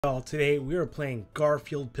Well, today we are playing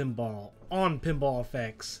Garfield Pinball on Pinball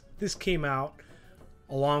FX. This came out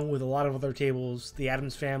along with a lot of other tables, the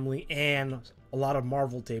Addams Family, and a lot of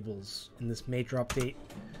Marvel tables in this major update.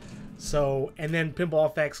 So, and then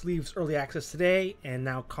Pinball FX leaves early access today, and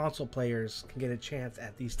now console players can get a chance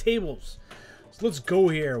at these tables. So let's go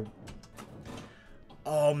here.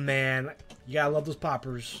 Oh man, you gotta love those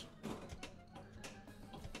poppers.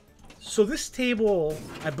 So this table,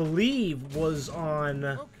 I believe, was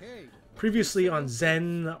on previously on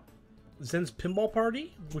Zen's Pinball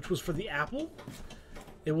Party, which was for the Apple.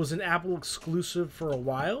 It was an Apple exclusive for a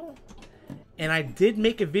while, and I did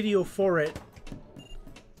make a video for it,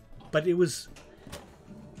 but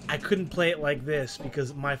I couldn't play it like this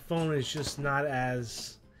because my phone is just not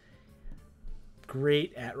as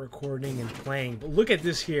great at recording and playing. But look at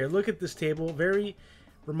this here. Look at this table.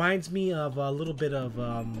 Reminds me of a little bit of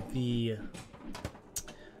the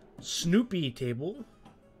Snoopy table.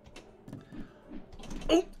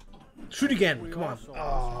 Oh! Shoot again! Come on.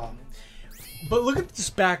 Oh. But look at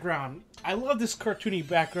this background. I love this cartoony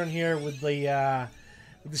background here with the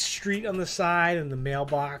street on the side and the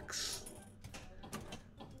mailbox.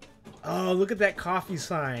 Oh, look at that coffee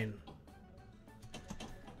sign.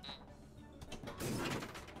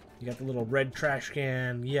 You got the little red trash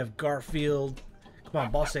can. You have Garfield. Come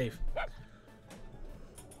on, ball safe.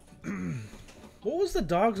 What was the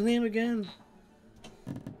dog's name again?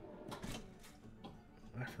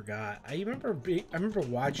 I forgot. I remember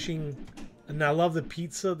watching, and I love the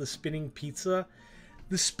pizza, the spinning pizza.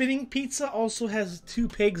 The spinning pizza also has two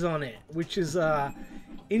pigs on it, which is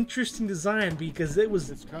interesting design because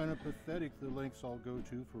it's kind of pathetic the lengths I'll go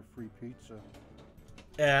to for free pizza.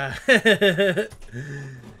 Yeah.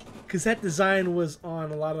 Because that design was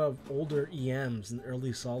on a lot of older EMs and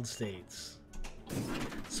early solid states.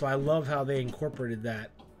 So I love how they incorporated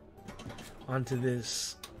that onto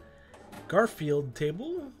this Garfield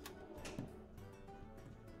table.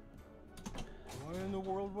 Why in the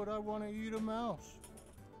world would I want to eat a mouse?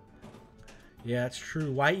 Yeah, it's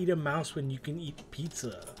true. Why eat a mouse when you can eat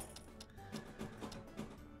pizza?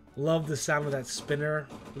 Love the sound of that spinner.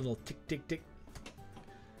 A little tick, tick, tick.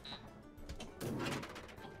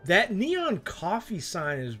 That neon coffee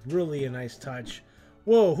sign is really a nice touch.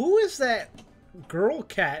 Whoa, who is that girl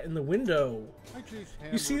cat in the window?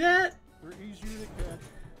 You see that? They're easier to catch.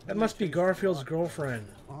 That must be Garfield's girlfriend.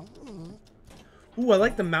 Ooh, I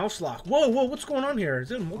like the mouse lock. Whoa, whoa, what's going on here?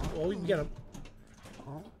 Is it multiple? Oh, you got a...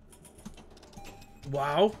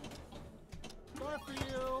 Wow.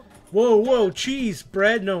 Whoa, whoa, cheese,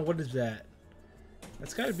 bread. No, what is that?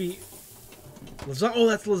 That's gotta be... Oh,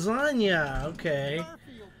 that's lasagna. Okay.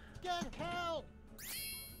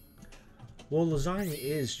 Well, lasagna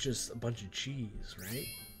is just a bunch of cheese, right?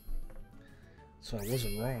 So I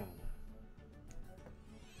wasn't wrong.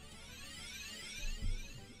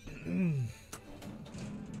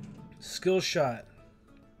 Skill shot.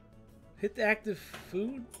 Hit the active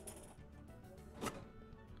food?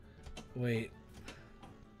 Wait.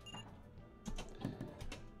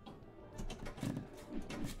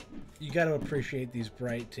 You gotta appreciate these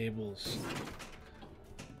bright tables.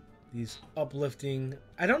 These uplifting.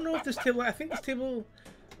 I don't know if this table. I think this table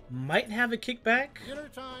might have a kickback. Dinner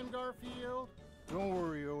time, Garfield. Don't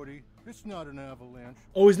worry, Odie. It's not an avalanche.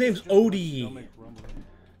 Oh, his name's Odie.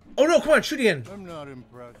 Oh no! Come on, shoot again. I'm not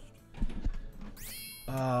impressed.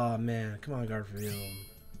 Oh man, come on, Garfield.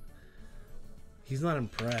 He's not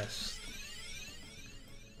impressed.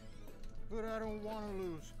 But I don't want to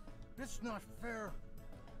lose. It's not fair.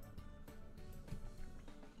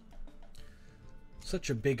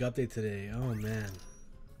 Such a big update today. Oh man.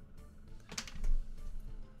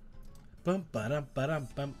 Bum ba dum ba dum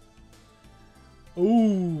bum.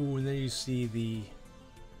 Ooh, and then you see the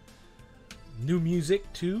new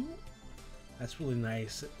music too. That's really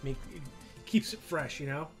nice. It keeps it fresh, you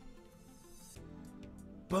know.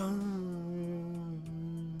 Boom.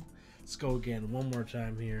 Let's go again one more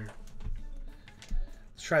time here.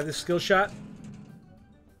 Let's try this skill shot.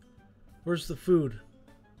 Where's the food?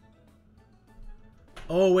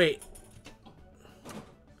 Oh wait.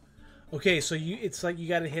 Okay, so it's like you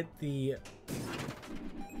gotta hit the.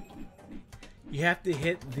 You have to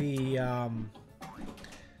hit the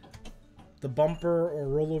bumper or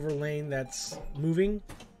rollover lane that's moving.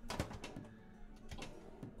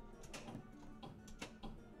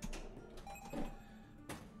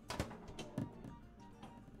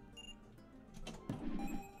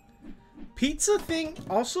 Pizza thing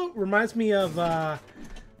also reminds me of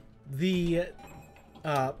the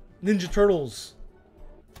Ninja Turtles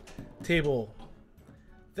table.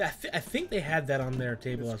 I think they had that on their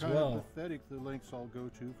table as well. It's kind of pathetic the lengths I'll go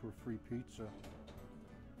to for free pizza.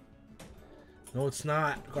 No, it's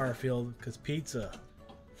not, Garfield, because pizza.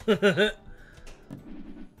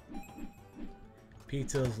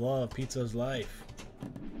 Pizza is love. Pizza is life.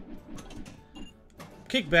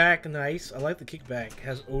 Kickback, nice. I like the kickback. It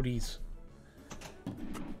has Odie's.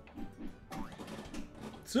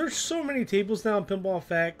 So there's so many tables now in Pinball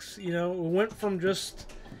FX. You know, it went from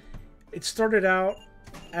just... It started out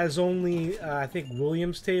as only, I think,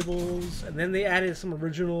 Williams tables. And then they added some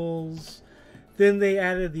originals. Then they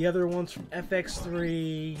added the other ones from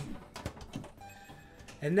FX3.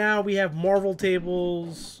 And now we have Marvel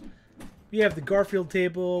tables. We have the Garfield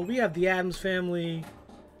table. We have the Addams Family.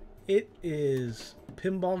 It is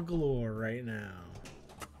pinball galore right now.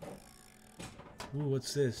 Ooh,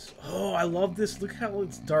 what's this? Oh, I love this. Look how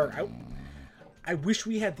it's dark. I wish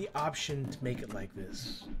we had the option to make it like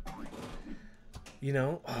this. You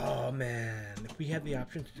know? Oh, man. If we had the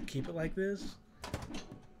option to keep it like this.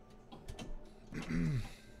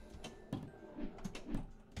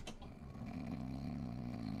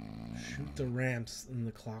 Shoot the ramps in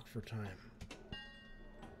the clock for time.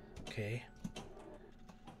 Okay.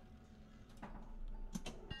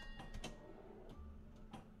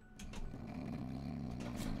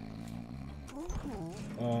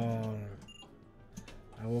 Oh,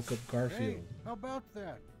 I woke up Garfield. Hey, how about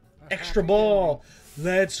that? Extra ball.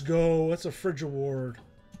 Let's go. That's a fridge award.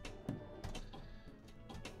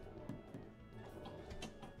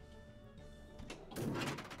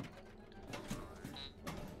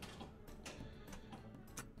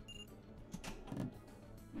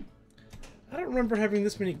 I don't remember having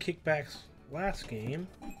this many kickbacks last game.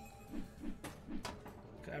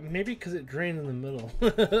 Maybe because it drained in the middle.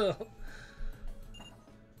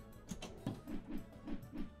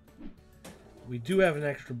 We do have an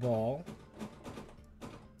extra ball.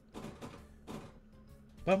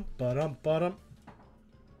 Bum ba-dum ba-dum.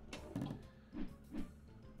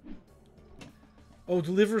 Oh,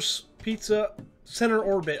 delivers pizza center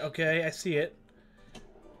orbit. Okay, I see it.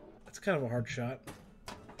 That's kind of a hard shot.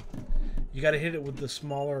 You got to hit it with the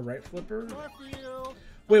smaller right flipper.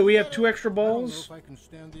 Wait, we have 2 extra balls? I don't know if I can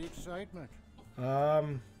stand the excitement.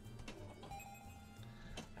 I'm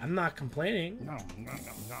not complaining. No.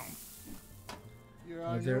 Yeah,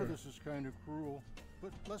 I know this is kind of cruel,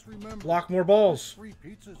 but let's remember. Block more balls. 3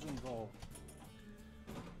 pizzas involved.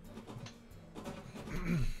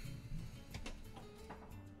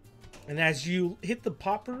 And as you hit the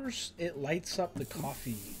poppers, it lights up the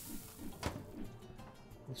coffee.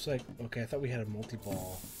 Looks like, okay, I thought we had a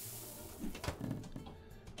multi-ball.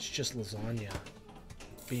 It's just lasagna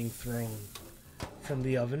being thrown from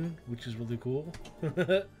the oven, which is really cool.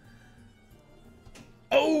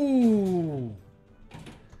 Oh!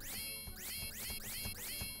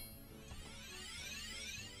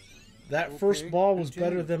 That first ball was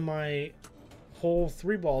better than my whole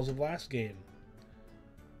 3 balls of last game.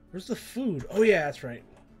 Where's the food? Oh yeah, that's right.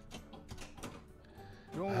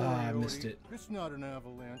 Don't worry, I missed it. It's not an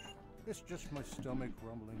avalanche. It's just my stomach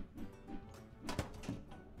rumbling.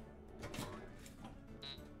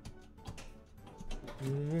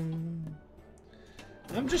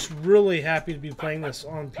 I'm just really happy to be playing this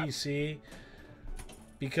on PC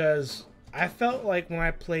because I felt like when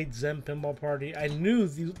I played Zen Pinball Party, I knew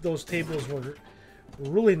those tables were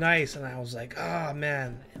really nice, and I was like, ah,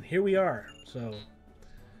 man, and here we are. So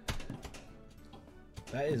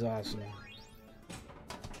that is awesome.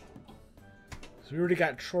 So we already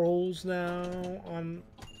got Trolls now on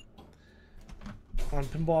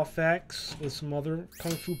Pinball FX with some other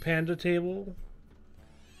Kung Fu Panda table.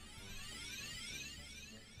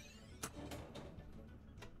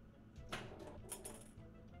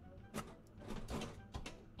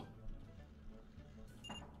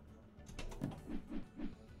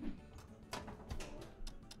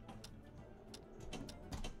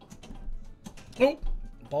 Oh,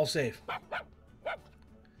 ball safe.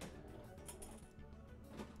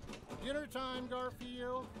 Dinner time,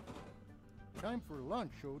 Garfield. Time for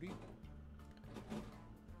lunch, Odie.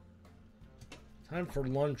 Time for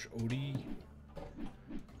lunch, Odie.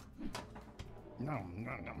 No.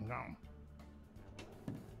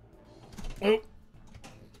 Oh.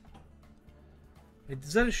 Wait,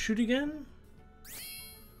 is that a shoot again?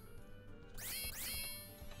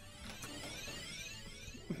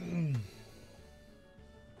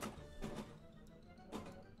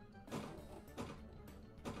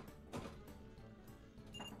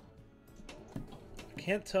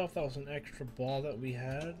 Can't tell if that was an extra ball that we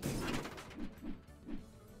had.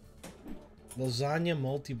 Lasagna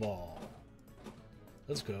multi-ball.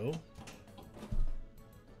 Let's go.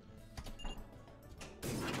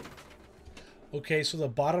 Okay, so the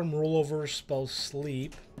bottom rollover spells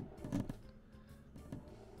sleep.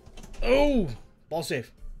 Oh! Ball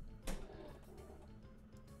save.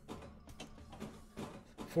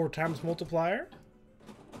 4 times multiplier.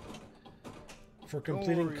 For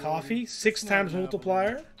completing worry, coffee. Odie. 6 It's times not an multiplier.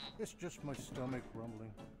 avalanche. It's just my stomach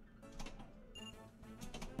rumbling.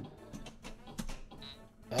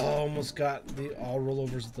 Oh, almost got the all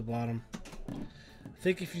rollovers at the bottom. I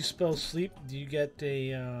think if you spell sleep, do you get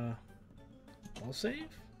a ball save?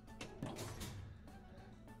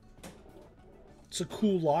 It's a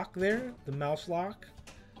cool lock there, the mouse lock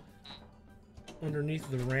underneath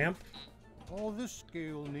the ramp. All this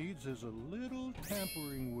scale needs is a little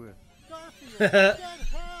tampering with. Garfield, That's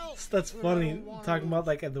get help! funny, talking about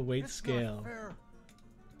like at the weight It's scale. not fair.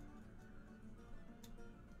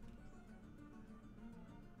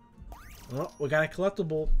 Oh, we got a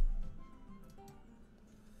collectible.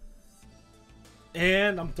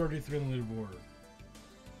 And I'm 33 on the leaderboard.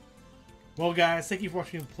 Well, guys, thank you for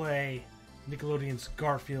watching me play Nickelodeon's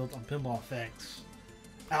Garfield on Pinball FX.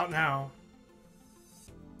 Out now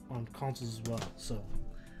on consoles as well. So,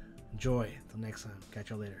 enjoy. Until next time. Catch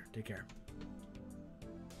y'all later. Take care.